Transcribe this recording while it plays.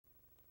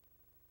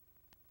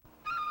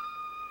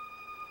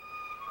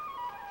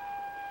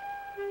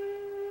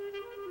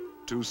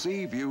To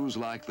see views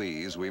like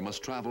these, we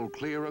must travel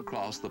clear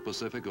across the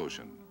Pacific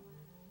Ocean.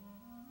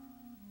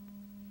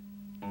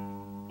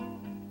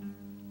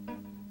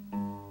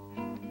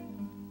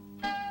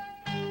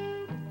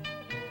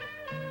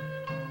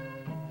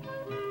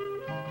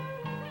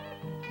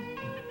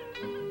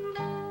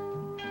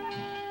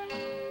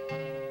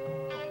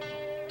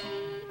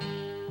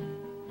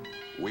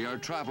 We are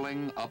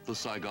traveling up the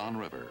Saigon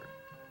River,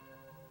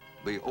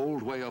 the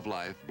old way of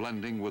life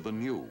blending with the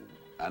new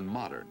and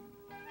modern.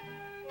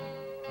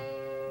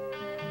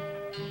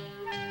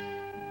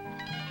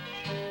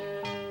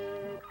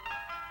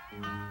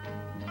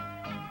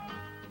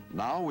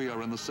 Now we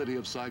are in the city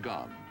of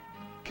Saigon,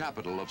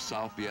 capital of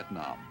South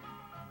Vietnam.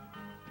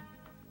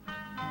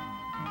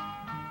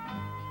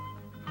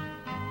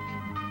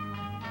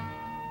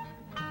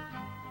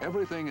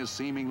 Everything is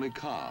seemingly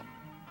calm,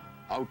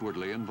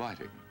 outwardly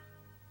inviting.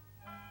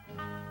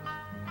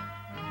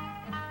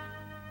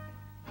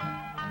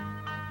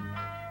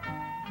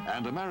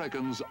 And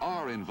Americans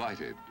are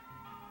invited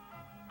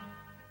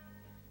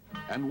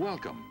and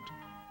welcomed.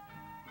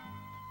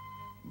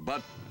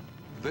 But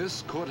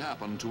this could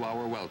happen to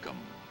our welcome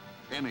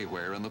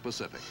anywhere in the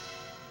Pacific.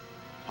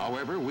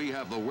 However, we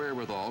have the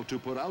wherewithal to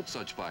put out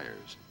such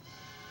fires.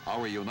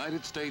 Our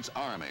United States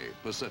Army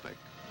Pacific.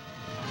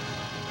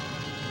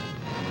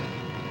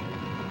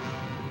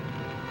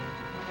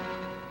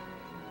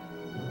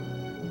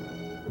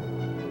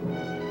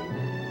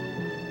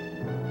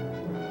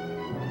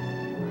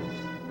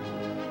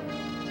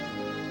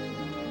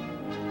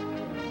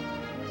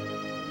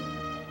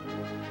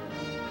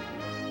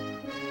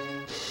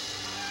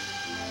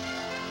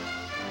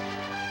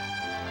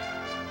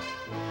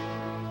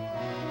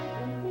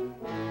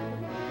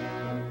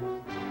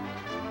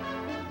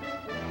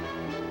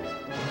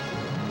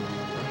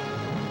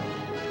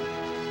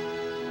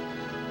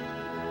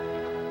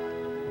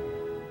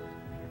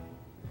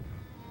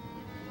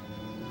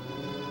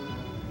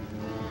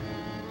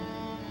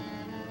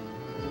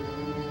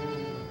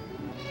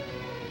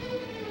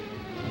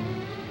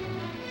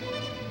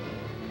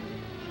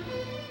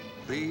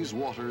 These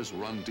waters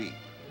run deep,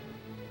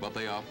 but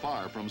they are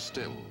far from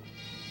still.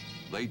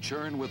 They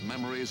churn with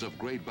memories of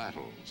great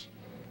battles,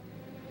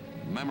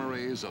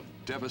 memories of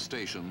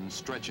devastation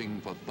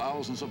stretching for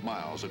thousands of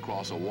miles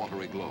across a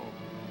watery globe.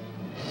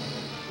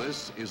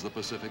 This is the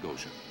Pacific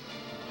Ocean.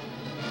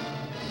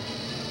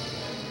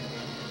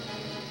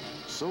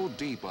 So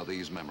deep are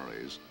these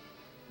memories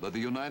that the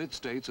United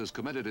States has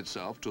committed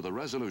itself to the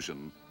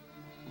resolution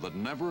that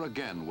never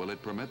again will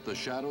it permit the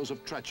shadows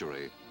of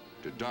treachery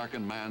to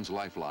darken man's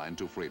lifeline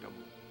to freedom.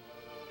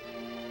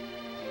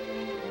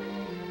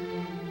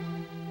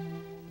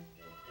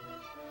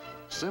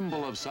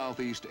 Symbol of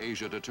Southeast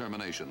Asia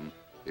determination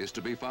is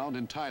to be found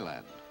in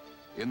Thailand,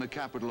 in the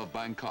capital of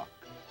Bangkok,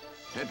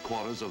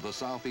 headquarters of the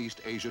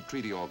Southeast Asia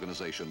Treaty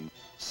Organization,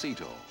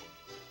 SEATO.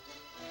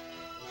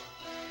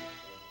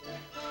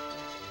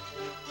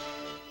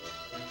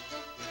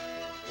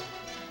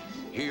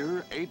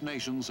 Here, 8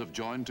 nations have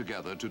joined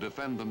together to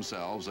defend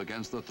themselves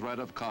against the threat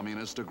of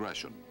communist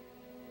aggression.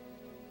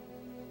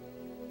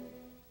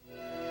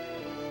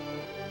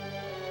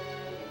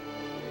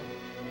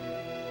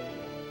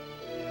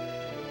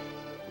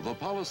 The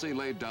policy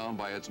laid down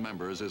by its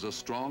members is a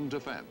strong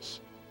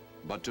defense,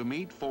 but to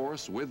meet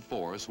force with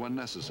force when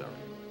necessary.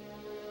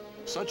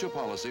 Such a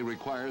policy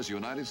requires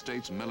United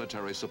States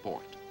military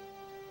support,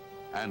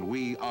 and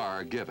we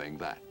are giving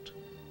that.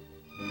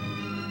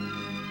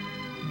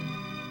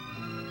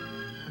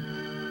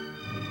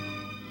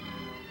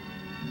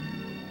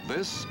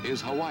 This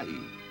is Hawaii,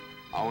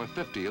 our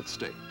 50th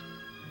state,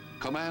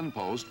 command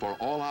post for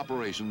all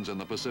operations in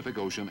the Pacific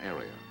Ocean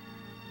area.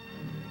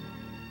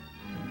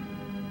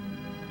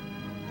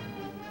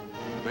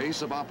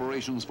 Base of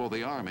operations for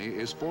the Army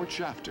is Fort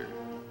Shafter,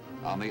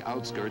 on the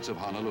outskirts of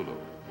Honolulu.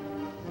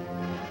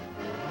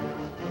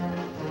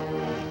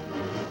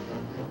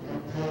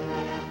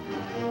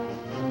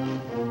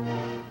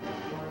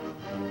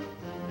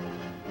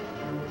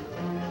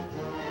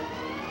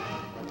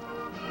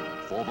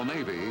 For the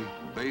Navy,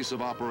 base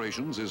of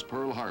operations is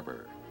Pearl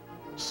Harbor,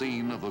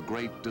 scene of the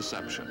Great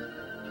Deception.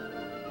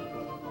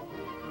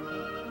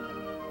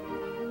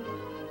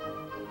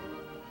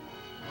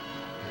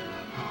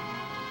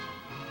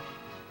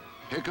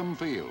 Hickam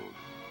Field,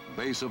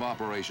 base of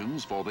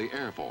operations for the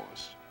Air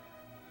Force.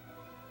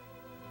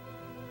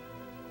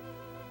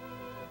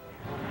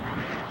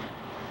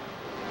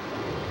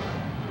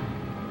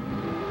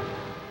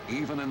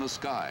 Even in the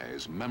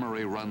skies,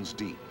 memory runs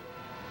deep.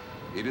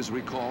 It is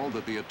recalled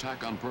that the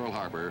attack on Pearl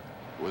Harbor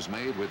was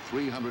made with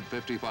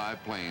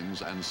 355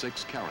 planes and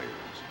 6 carriers.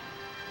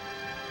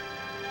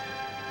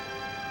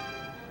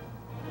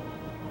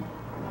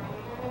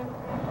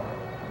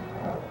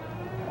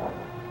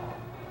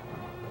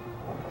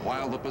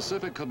 While the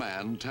Pacific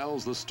Command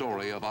tells the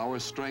story of our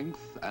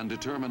strength and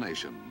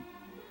determination,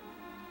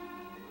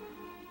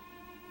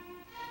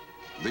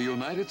 the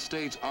United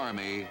States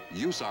Army,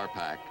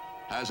 USARPAC,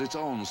 has its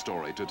own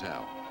story to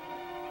tell.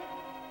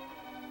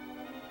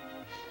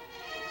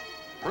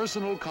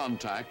 Personal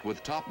contact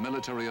with top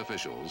military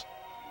officials,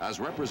 as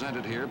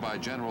represented here by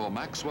General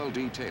Maxwell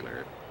D.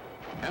 Taylor,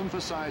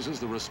 emphasizes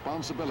the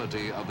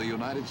responsibility of the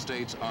United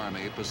States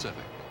Army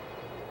Pacific.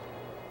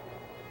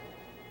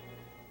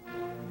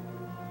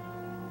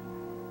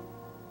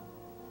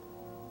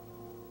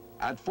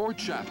 At Fort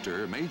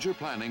Shafter, major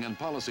planning and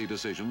policy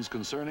decisions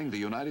concerning the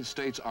United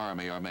States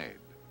Army are made.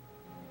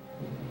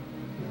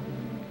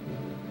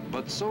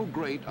 But so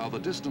great are the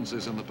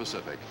distances in the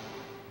Pacific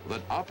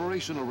that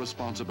operational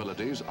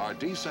responsibilities are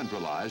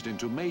decentralized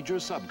into major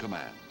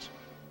subcommands.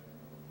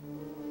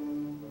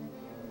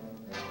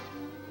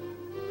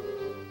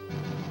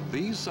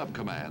 These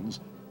subcommands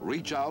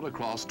reach out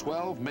across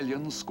 12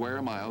 million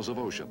square miles of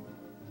ocean,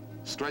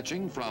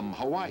 stretching from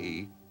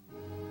Hawaii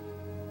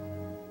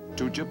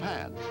to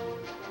Japan,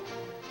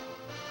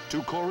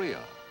 to Korea,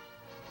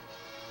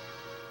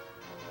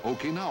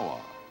 Okinawa,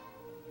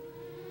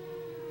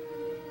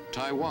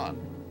 Taiwan,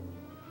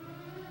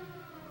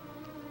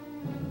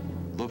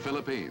 the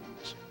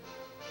Philippines.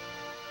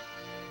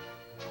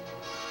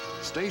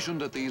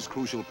 Stationed at these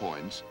crucial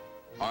points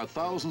are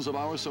thousands of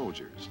our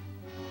soldiers,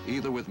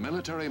 either with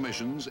military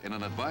missions in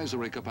an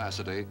advisory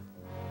capacity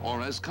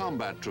or as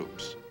combat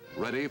troops,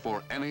 ready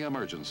for any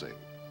emergency.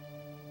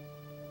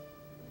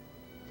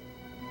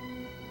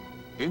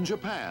 In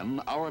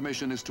Japan, our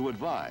mission is to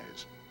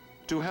advise,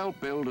 to help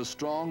build a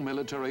strong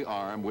military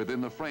arm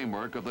within the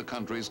framework of the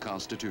country's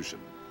constitution.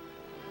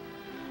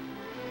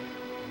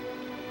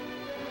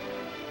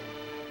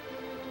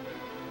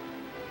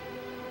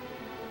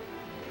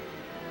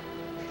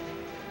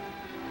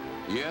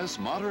 Yes,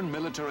 modern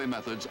military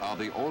methods are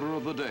the order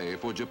of the day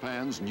for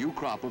Japan's new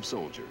crop of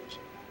soldiers.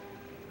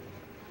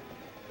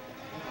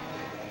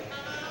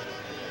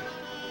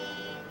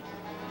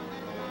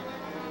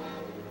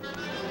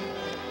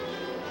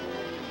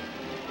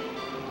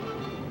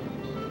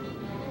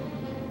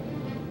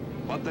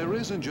 But there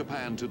is in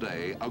Japan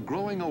today a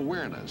growing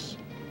awareness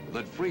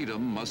that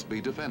freedom must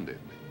be defended.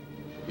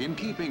 In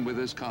keeping with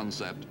this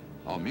concept,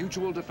 a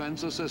Mutual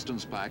Defense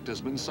Assistance Pact has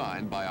been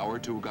signed by our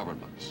two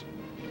governments.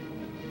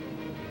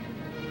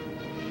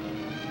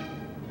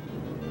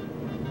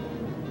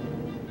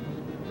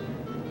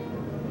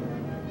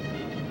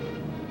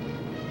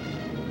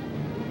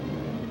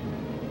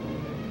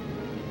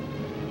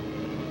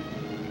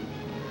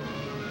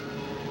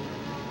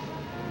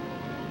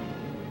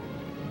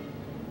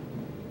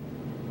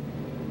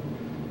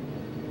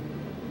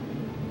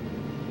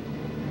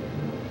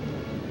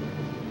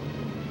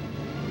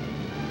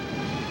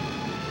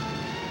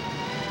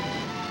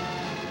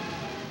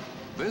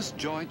 This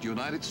joint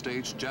United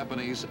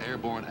States-Japanese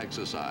airborne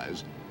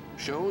exercise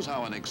shows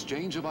how an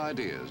exchange of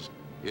ideas,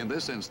 in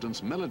this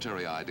instance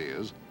military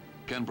ideas,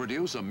 can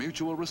produce a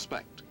mutual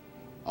respect,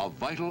 a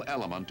vital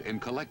element in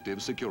collective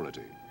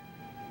security.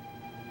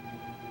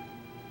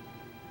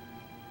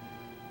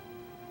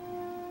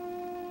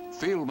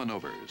 Field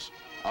maneuvers,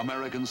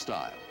 American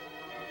style.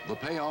 The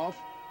payoff,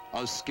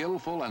 a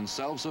skillful and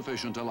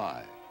self-sufficient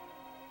ally.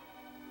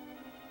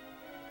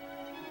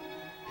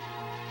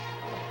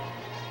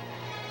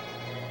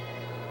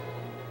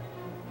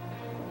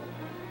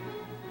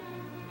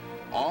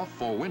 Off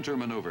for winter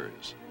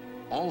maneuvers,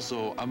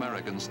 also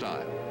American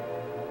style.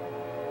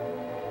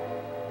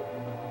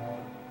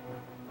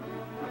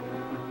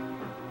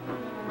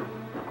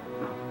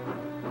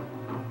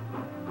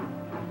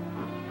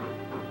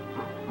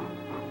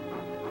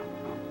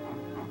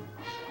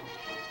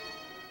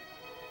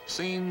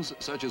 Scenes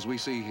such as we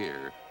see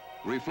here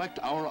reflect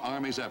our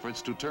Army's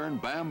efforts to turn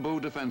bamboo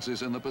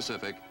defenses in the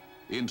Pacific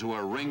into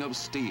a ring of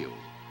steel.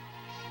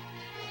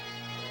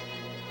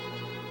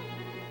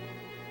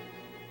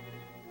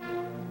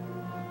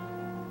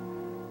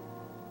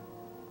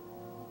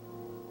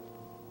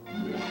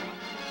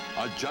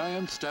 A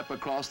giant step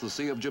across the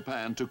Sea of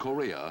Japan to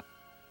Korea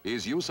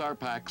is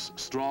USARPAC's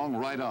strong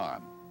right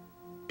arm,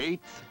 8th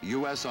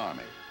U.S.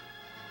 Army.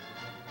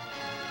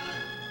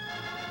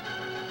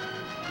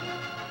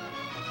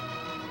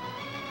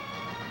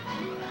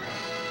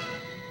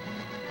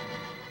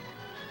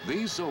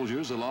 These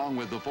soldiers, along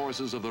with the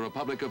forces of the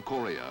Republic of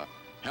Korea,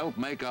 help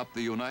make up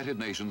the United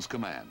Nations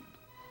Command.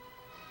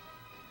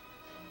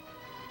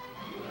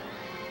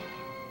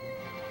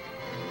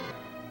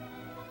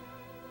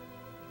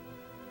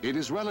 It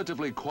is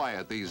relatively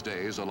quiet these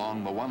days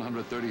along the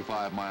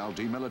 135-mile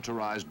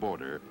demilitarized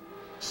border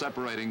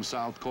separating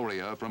South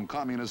Korea from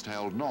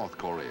communist-held North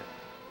Korea.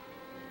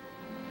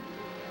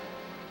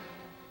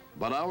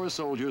 But our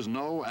soldiers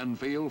know and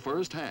feel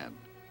firsthand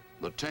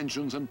the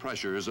tensions and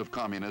pressures of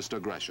communist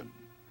aggression.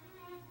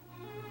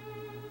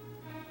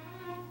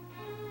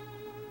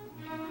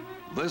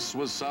 This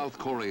was South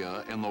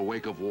Korea in the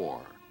wake of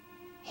war.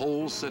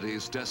 Whole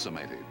cities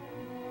decimated.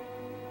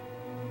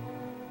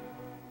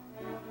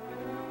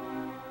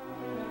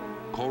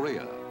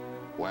 Korea,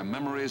 where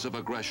memories of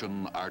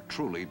aggression are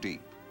truly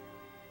deep.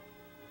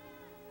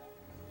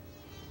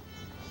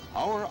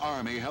 Our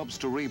Army helps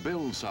to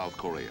rebuild South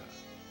Korea,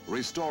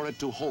 restore it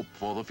to hope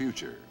for the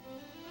future.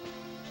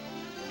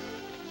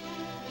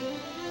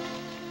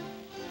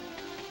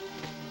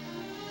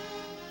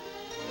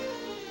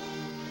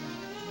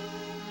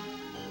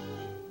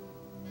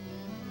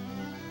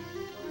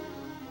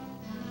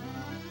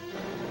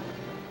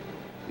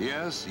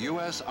 Yes,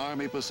 U.S.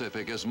 Army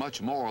Pacific is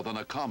much more than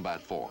a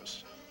combat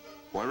force.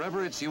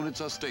 Wherever its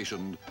units are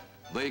stationed,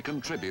 they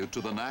contribute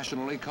to the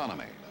national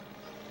economy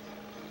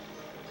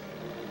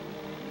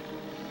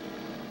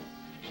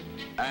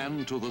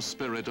and to the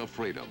spirit of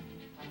freedom.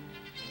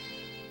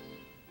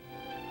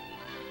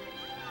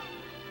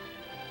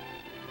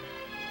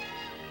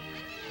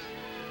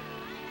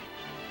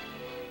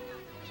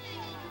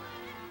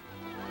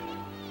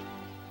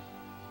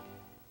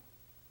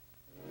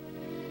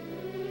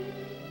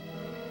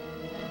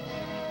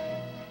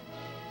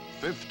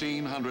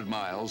 "1,500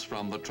 miles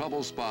from the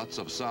trouble spots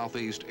of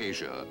Southeast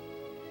Asia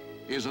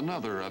is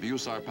another of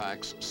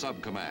USARPAC's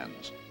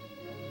subcommands,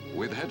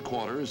 with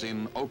headquarters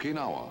in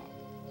Okinawa,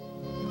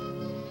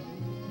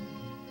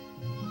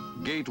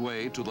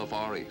 gateway to the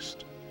Far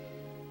East.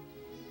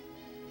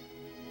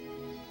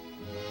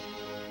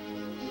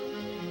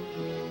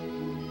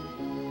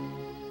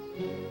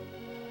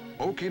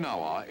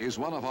 Okinawa is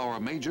one of our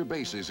major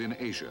bases in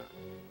Asia.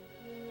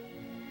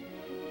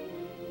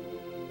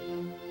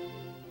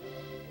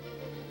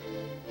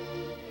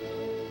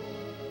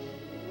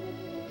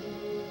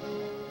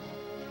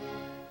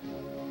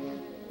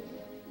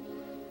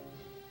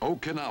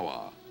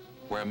 Okinawa,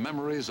 where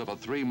memories of a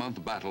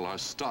 3-month battle are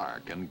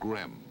stark and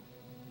grim.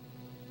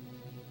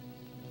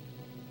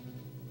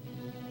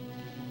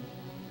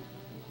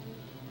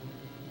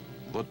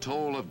 The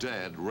toll of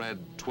dead read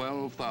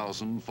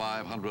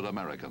 12,500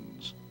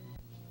 Americans.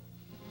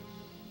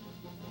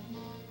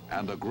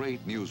 And a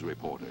great news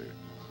reporter.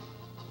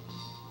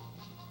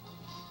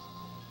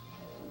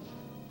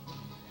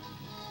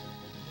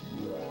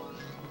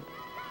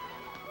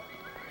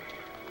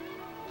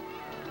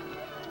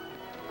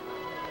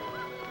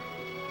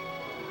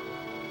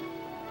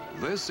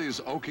 This is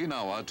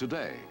Okinawa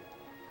today,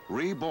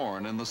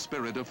 reborn in the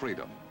spirit of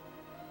freedom.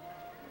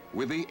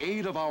 With the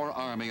aid of our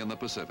Army in the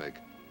Pacific,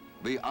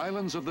 the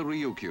islands of the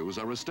Ryukyus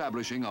are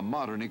establishing a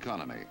modern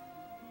economy.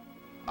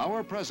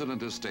 Our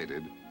president has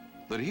stated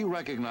that he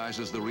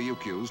recognizes the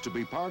Ryukyus to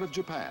be part of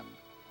Japan,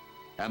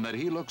 and that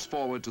he looks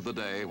forward to the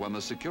day when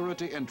the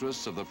security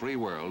interests of the free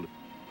world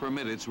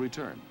permit its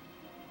return.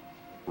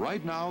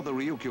 Right now, the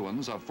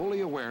Ryukyuans are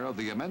fully aware of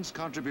the immense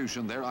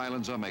contribution their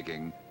islands are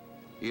making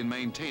in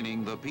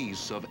maintaining the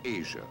peace of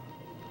Asia.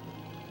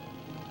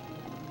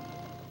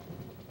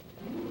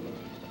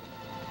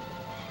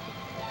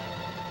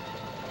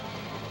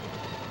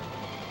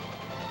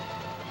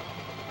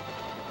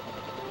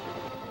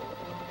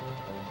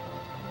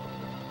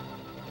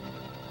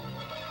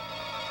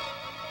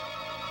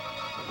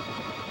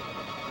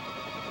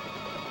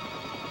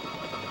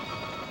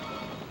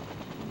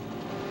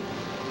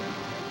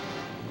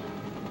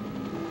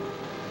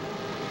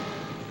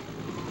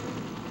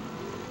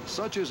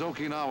 Such is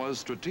Okinawa's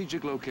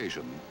strategic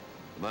location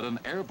that an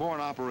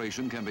airborne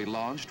operation can be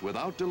launched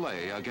without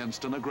delay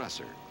against an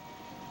aggressor.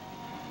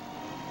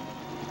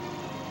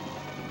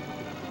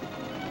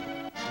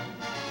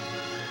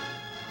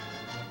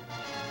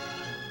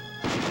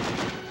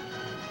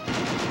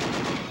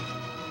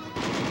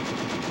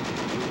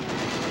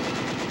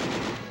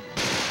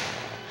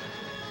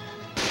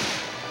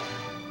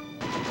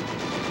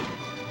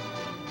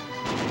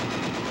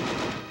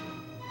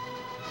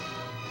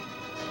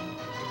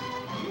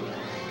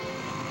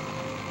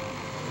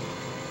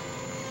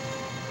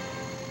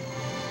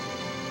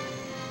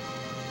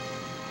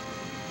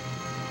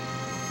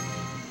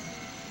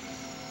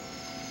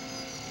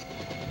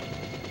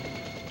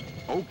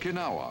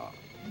 Okinawa,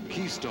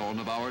 keystone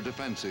of our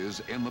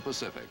defenses in the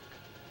Pacific.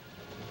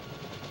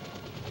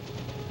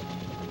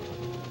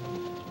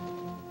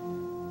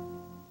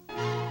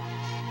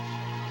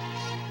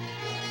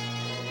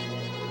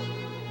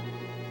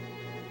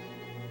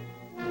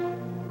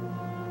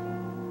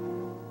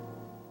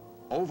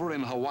 Over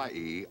in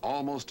Hawaii,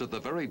 almost at the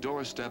very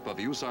doorstep of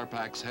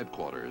USARPAC's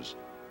headquarters,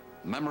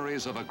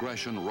 memories of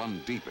aggression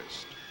run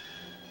deepest.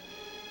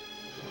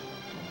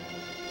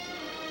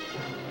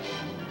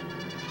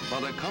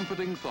 But a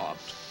comforting thought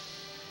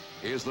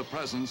is the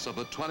presence of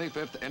the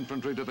 25th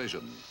Infantry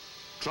Division,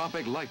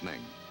 Tropic Lightning,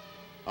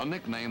 a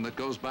nickname that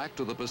goes back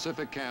to the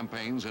Pacific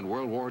campaigns in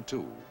World War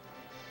II,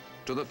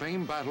 to the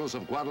famed battles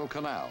of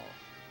Guadalcanal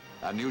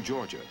and New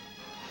Georgia.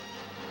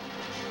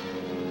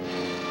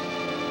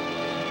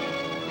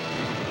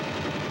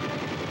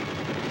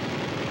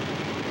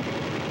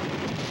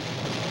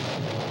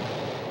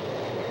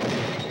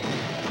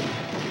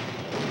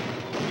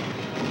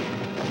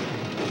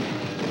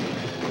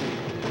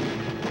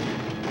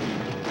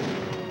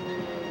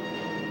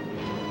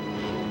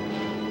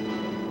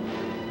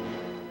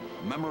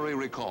 Memory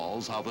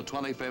recalls how the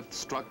 25th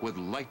struck with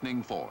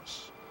lightning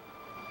force.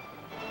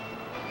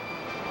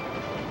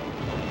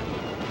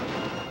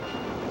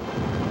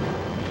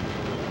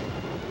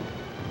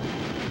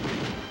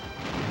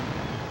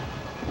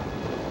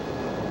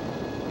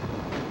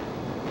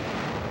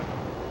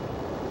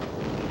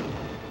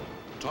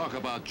 Talk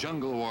about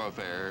jungle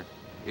warfare,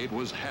 it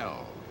was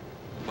hell,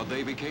 but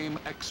they became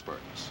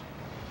experts.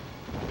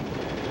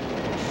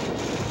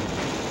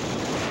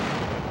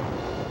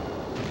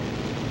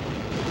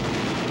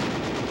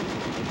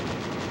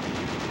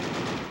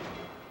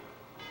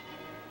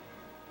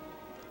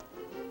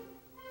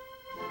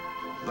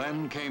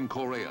 Then came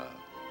Korea.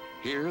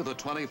 Here, the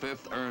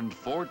 25th earned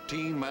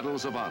 14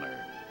 Medals of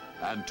Honor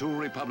and 2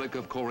 Republic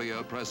of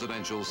Korea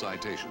presidential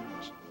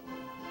citations.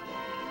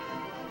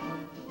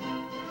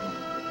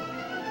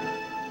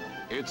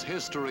 Its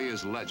history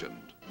is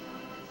legend.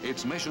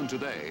 Its mission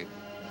today,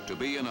 to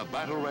be in a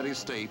battle-ready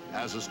state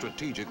as a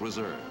strategic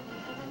reserve.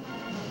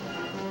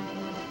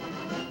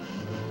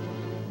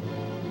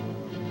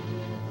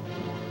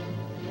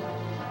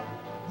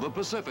 The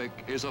Pacific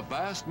is a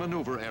vast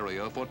maneuver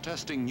area for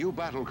testing new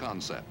battle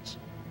concepts.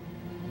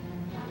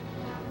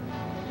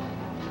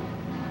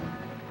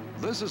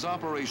 This is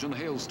Operation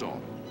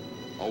Hailstone,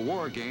 a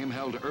war game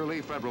held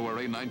early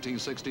February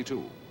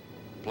 1962.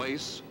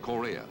 Place,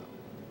 Korea.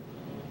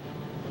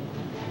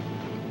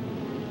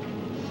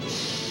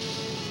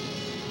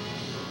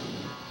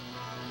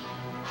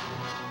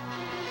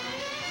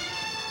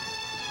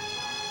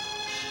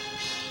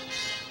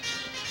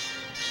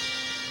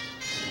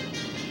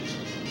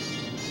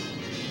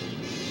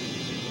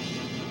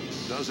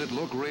 Does it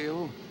look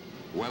real?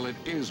 Well, it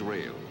is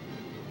real,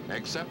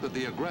 except that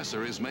the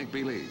aggressor is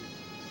make-believe.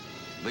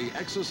 The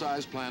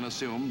exercise plan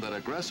assumed that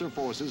aggressor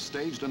forces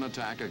staged an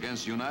attack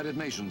against United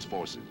Nations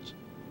forces.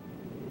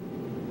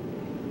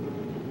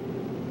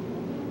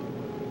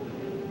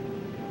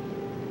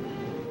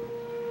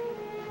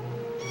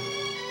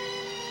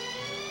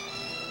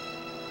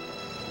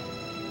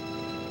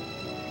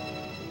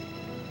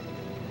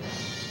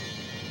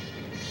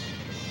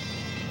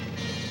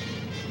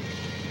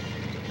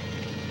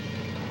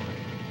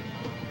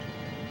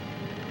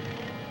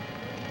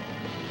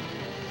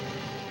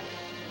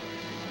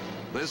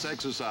 This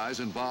exercise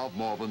involved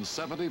more than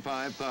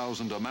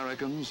 75,000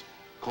 Americans,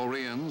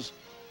 Koreans,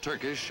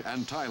 Turkish,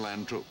 and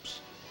Thailand troops.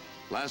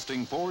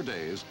 Lasting 4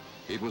 days,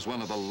 it was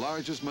one of the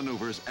largest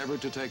maneuvers ever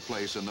to take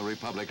place in the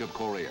Republic of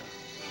Korea.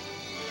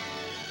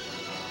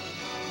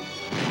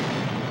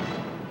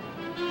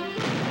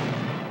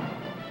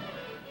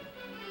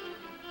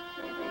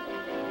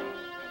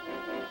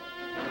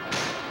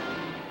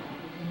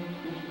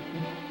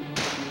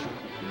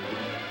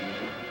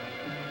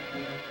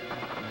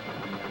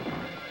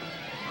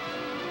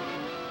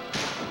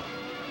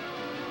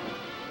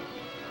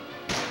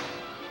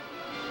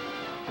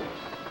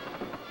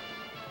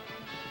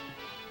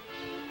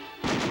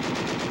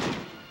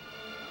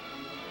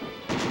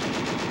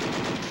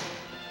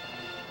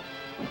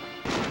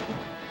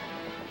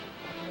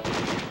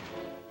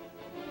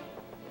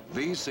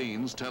 These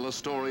scenes tell a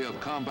story of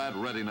combat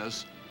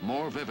readiness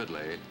more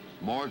vividly,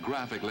 more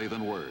graphically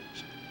than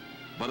words.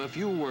 But a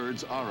few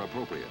words are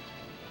appropriate.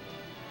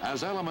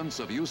 As elements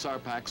of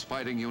USARPAC's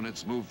fighting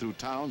units move through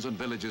towns and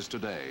villages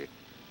today,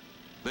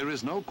 there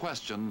is no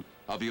question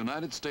of the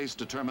United States'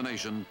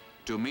 determination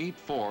to meet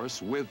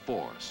force with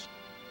force.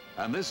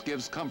 And this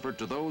gives comfort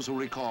to those who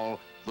recall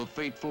the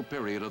fateful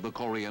period of the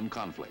Korean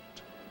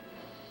conflict.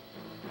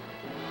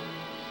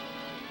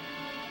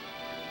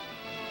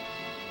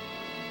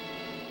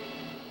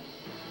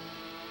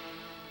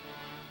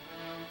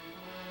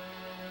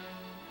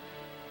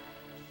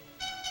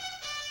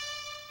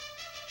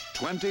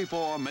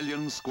 "24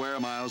 million square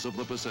miles of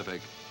the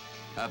Pacific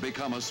have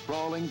become a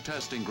sprawling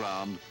testing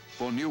ground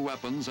for new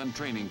weapons and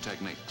training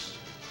techniques.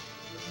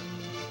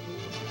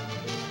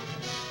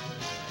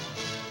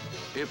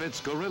 If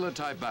it's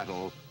guerrilla-type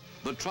battle,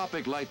 the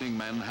Tropic Lightning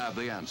Men have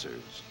the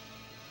answers.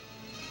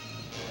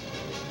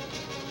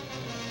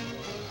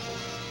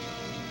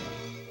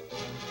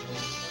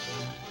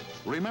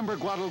 Remember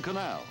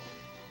Guadalcanal?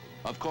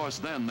 Of course,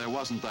 then there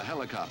wasn't the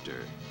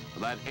helicopter,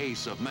 that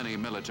ace of many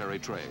military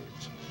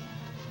trades.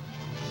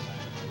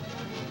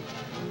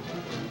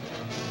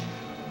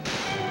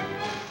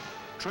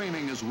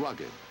 Training is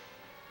rugged.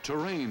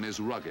 Terrain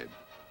is rugged.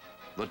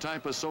 The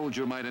type a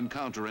soldier might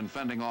encounter in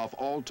fending off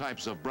all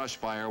types of brush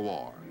fire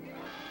war.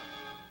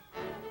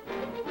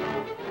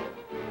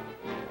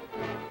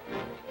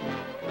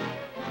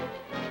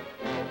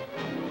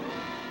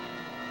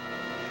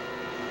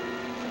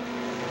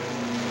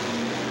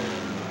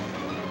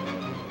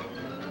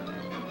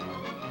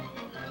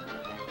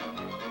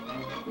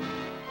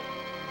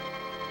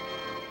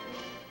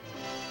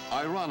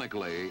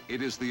 Ironically,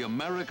 it is the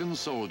American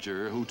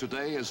soldier who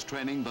today is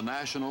training the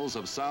nationals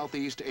of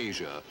Southeast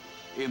Asia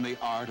in the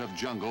art of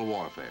jungle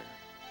warfare.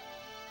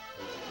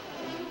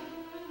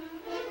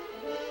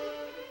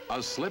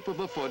 A slip of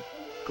the foot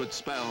could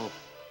spell,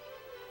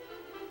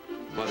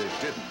 but it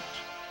didn't.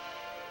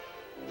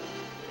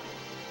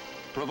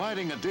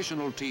 Providing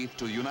additional teeth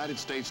to the United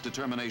States'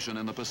 determination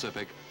in the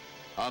Pacific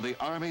are the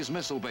Army's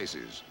missile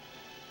bases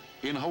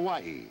in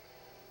Hawaii,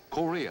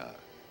 Korea,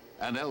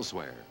 and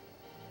elsewhere.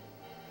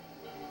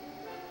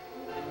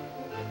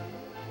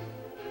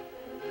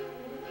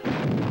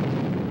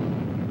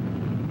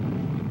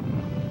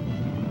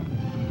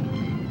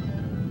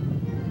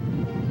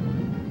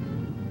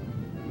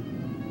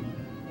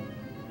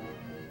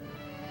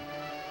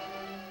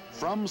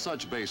 From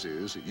such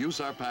bases,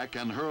 USARPAC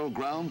can hurl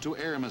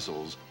ground-to-air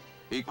missiles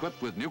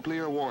equipped with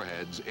nuclear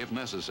warheads if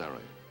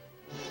necessary.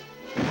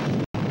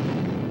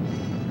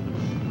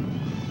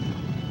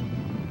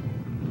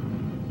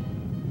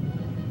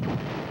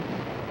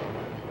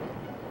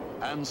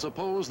 And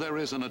suppose there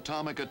is an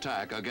atomic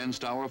attack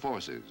against our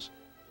forces.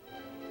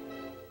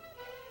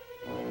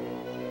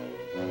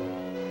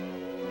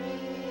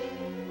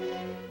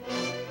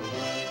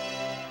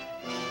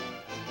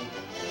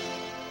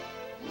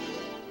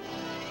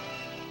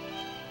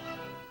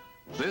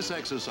 This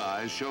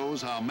exercise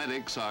shows how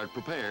medics are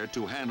prepared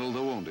to handle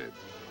the wounded.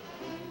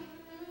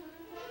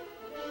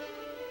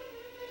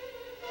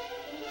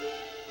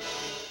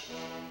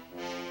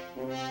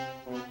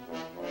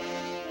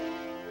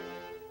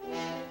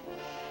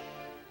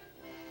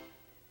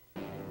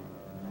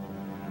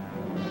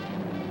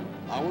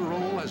 Our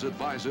role as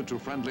advisor to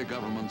friendly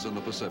governments in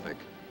the Pacific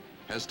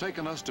has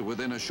taken us to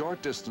within a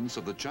short distance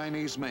of the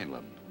Chinese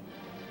mainland,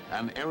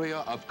 an area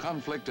of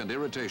conflict and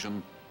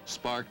irritation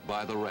sparked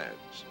by the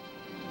Reds.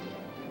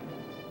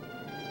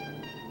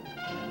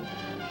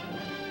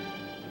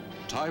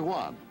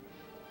 Taiwan,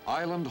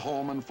 island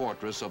home and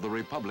fortress of the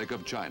Republic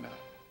of China.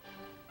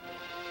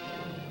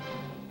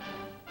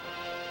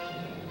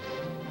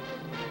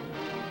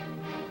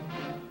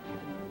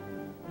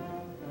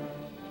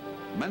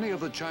 Many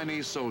of the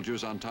Chinese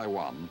soldiers on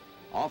Taiwan,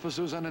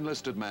 officers and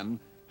enlisted men,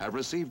 have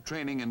received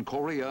training in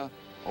Korea,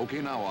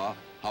 Okinawa,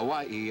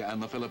 Hawaii,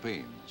 and the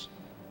Philippines.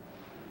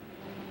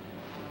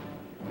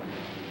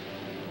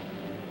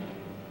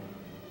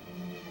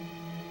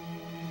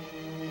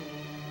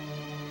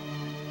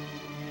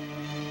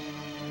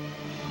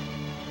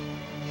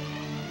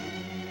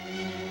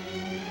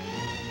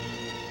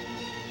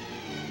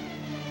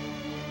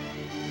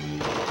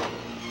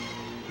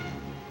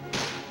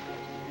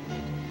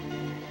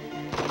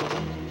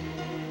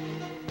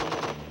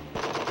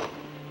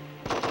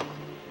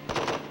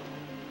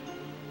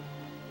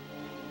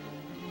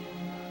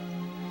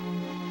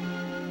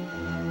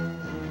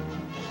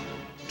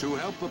 To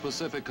help the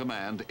Pacific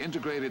Command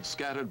integrate its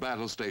scattered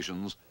battle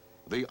stations,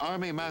 the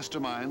Army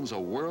masterminds a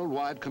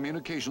worldwide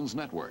communications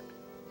network.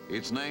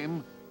 Its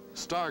name,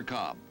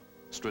 STARCOM,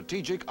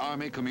 Strategic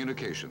Army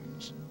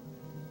Communications.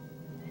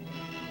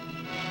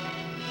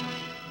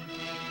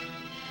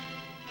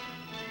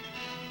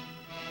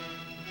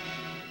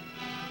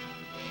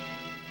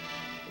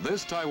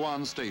 This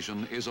Taiwan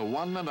station is a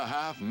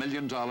 $1.5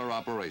 million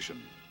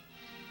operation.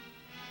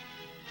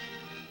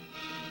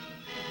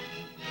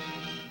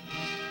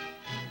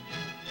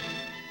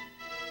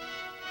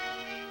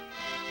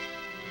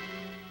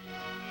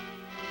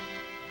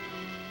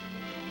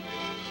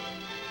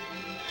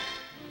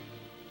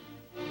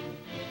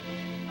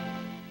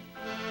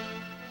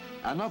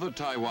 Another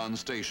Taiwan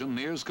station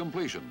nears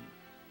completion,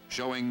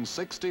 showing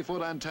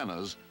 60-foot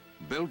antennas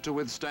built to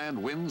withstand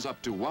winds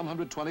up to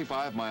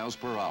 125 miles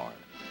per hour.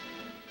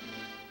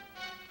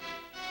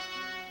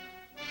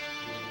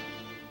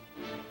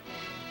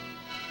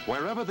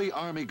 Wherever the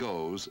Army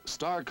goes,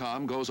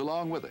 STARCOM goes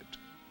along with it.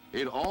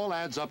 It all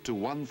adds up to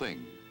one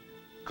thing.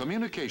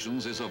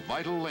 Communications is a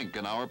vital link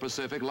in our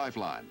Pacific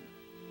lifeline.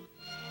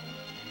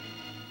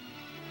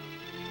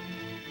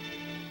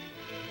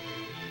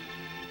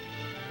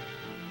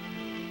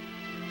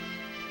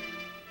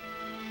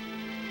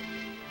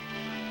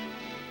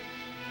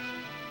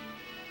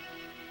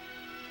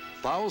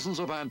 Thousands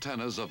of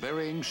antennas of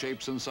varying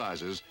shapes and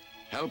sizes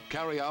help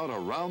carry out a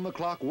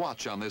round-the-clock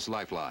watch on this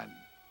lifeline.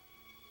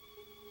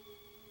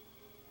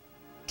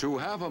 To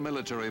have a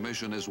military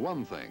mission is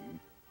one thing,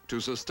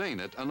 to sustain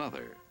it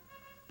another.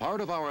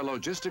 Part of our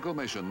logistical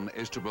mission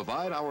is to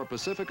provide our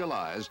Pacific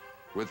allies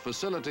with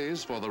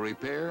facilities for the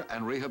repair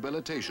and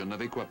rehabilitation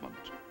of equipment.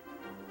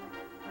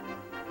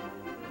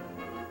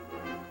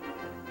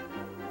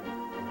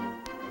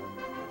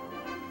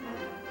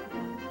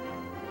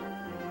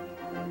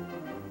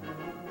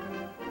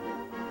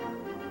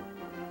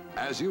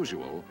 As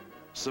usual,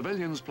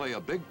 civilians play a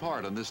big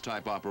part in this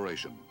type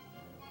operation.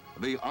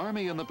 The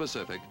Army in the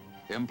Pacific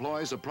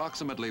employs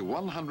approximately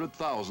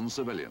 100,000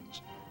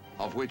 civilians,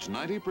 of which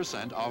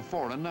 90% are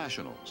foreign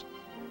nationals.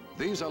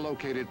 These are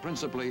located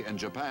principally in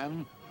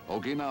Japan,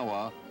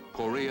 Okinawa,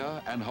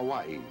 Korea, and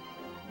Hawaii.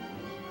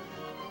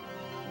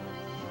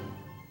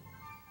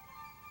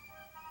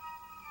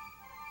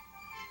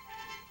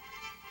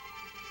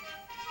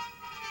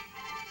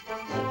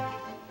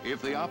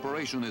 If the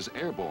operation is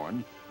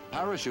airborne,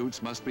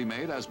 parachutes must be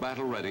made as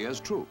battle-ready as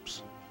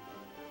troops.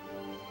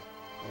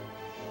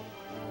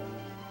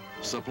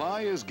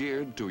 Supply is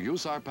geared to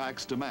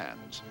USARPAC's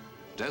demands.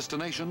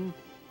 Destination,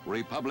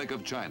 Republic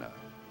of China.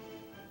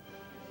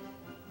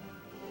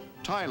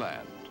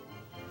 Thailand,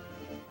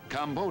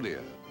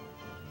 Cambodia,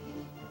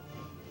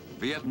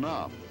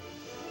 Vietnam,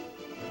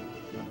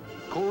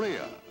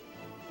 Korea,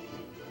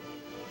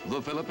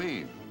 the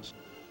Philippines.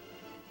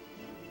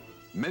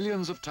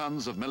 Millions of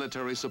tons of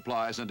military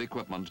supplies and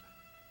equipment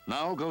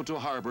now go to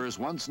harbors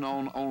once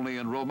known only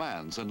in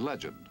romance and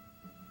legend,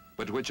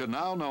 but which are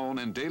now known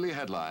in daily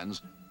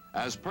headlines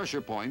as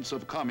pressure points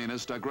of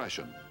communist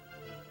aggression.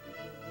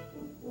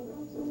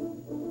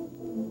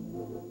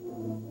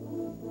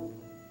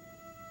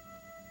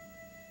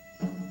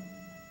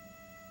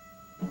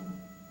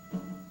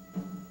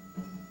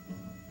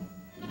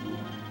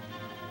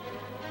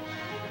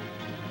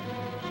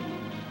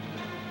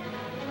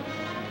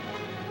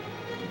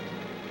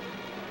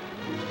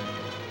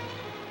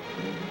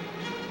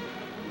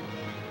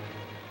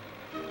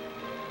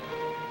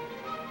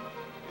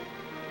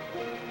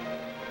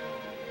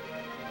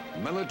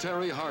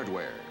 military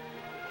hardware,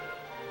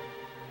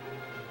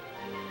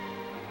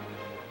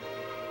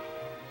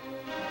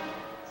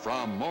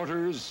 from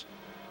mortars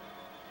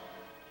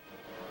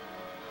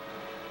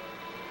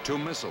to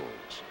missiles,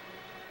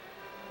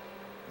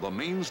 the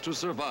means to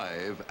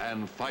survive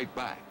and fight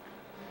back.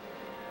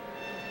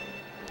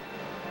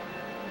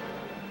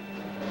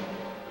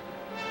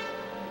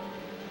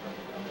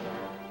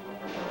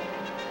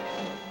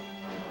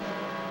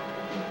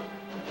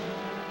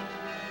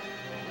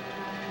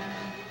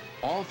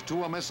 Off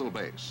to a missile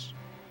base.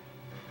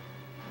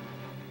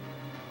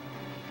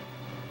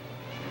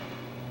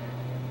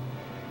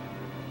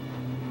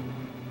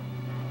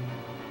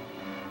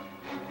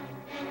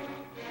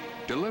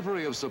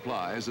 Delivery of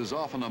supplies is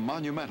often a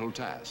monumental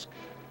task.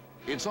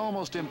 It's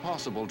almost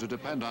impossible to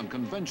depend on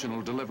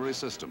conventional delivery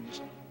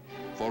systems,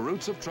 for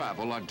routes of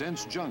travel are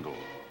dense jungle,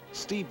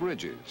 steep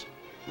ridges,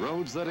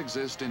 roads that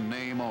exist in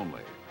name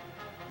only.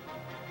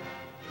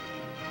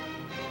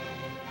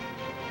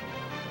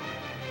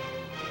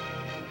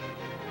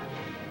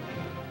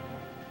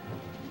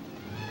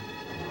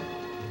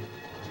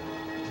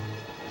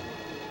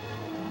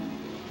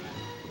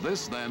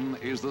 This, then,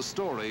 is the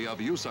story of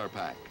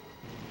USARPAC.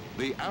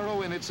 The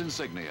arrow in its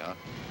insignia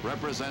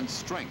represents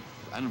strength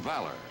and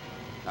valor,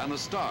 and the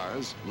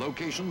stars,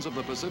 locations of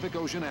the Pacific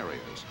Ocean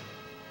areas.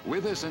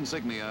 With this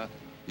insignia,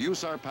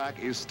 USARPAC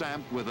is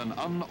stamped with an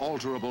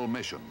unalterable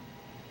mission.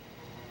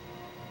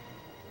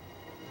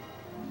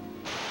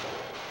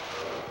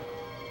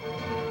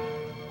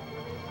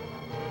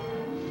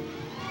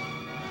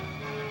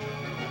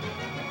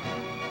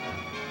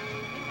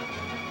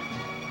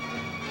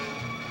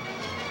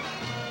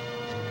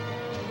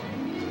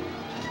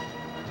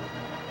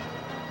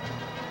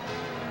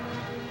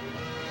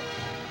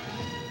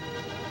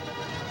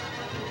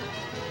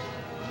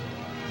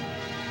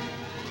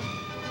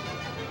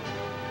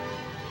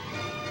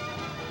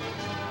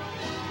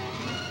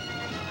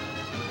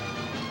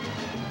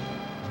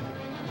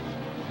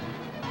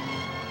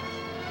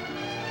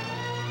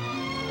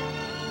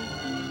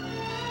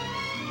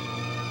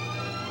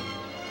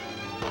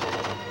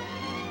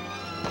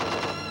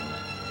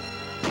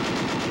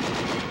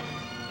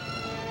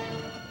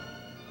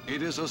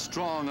 It is a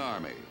strong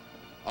army,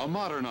 a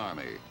modern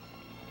army.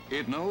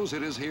 It knows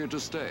it is here to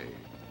stay,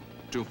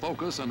 to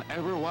focus an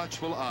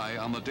ever-watchful eye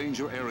on the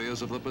danger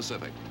areas of the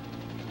Pacific,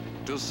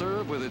 to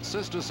serve with its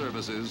sister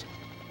services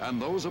and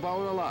those of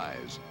our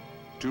allies,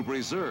 to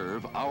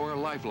preserve our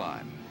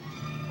lifeline.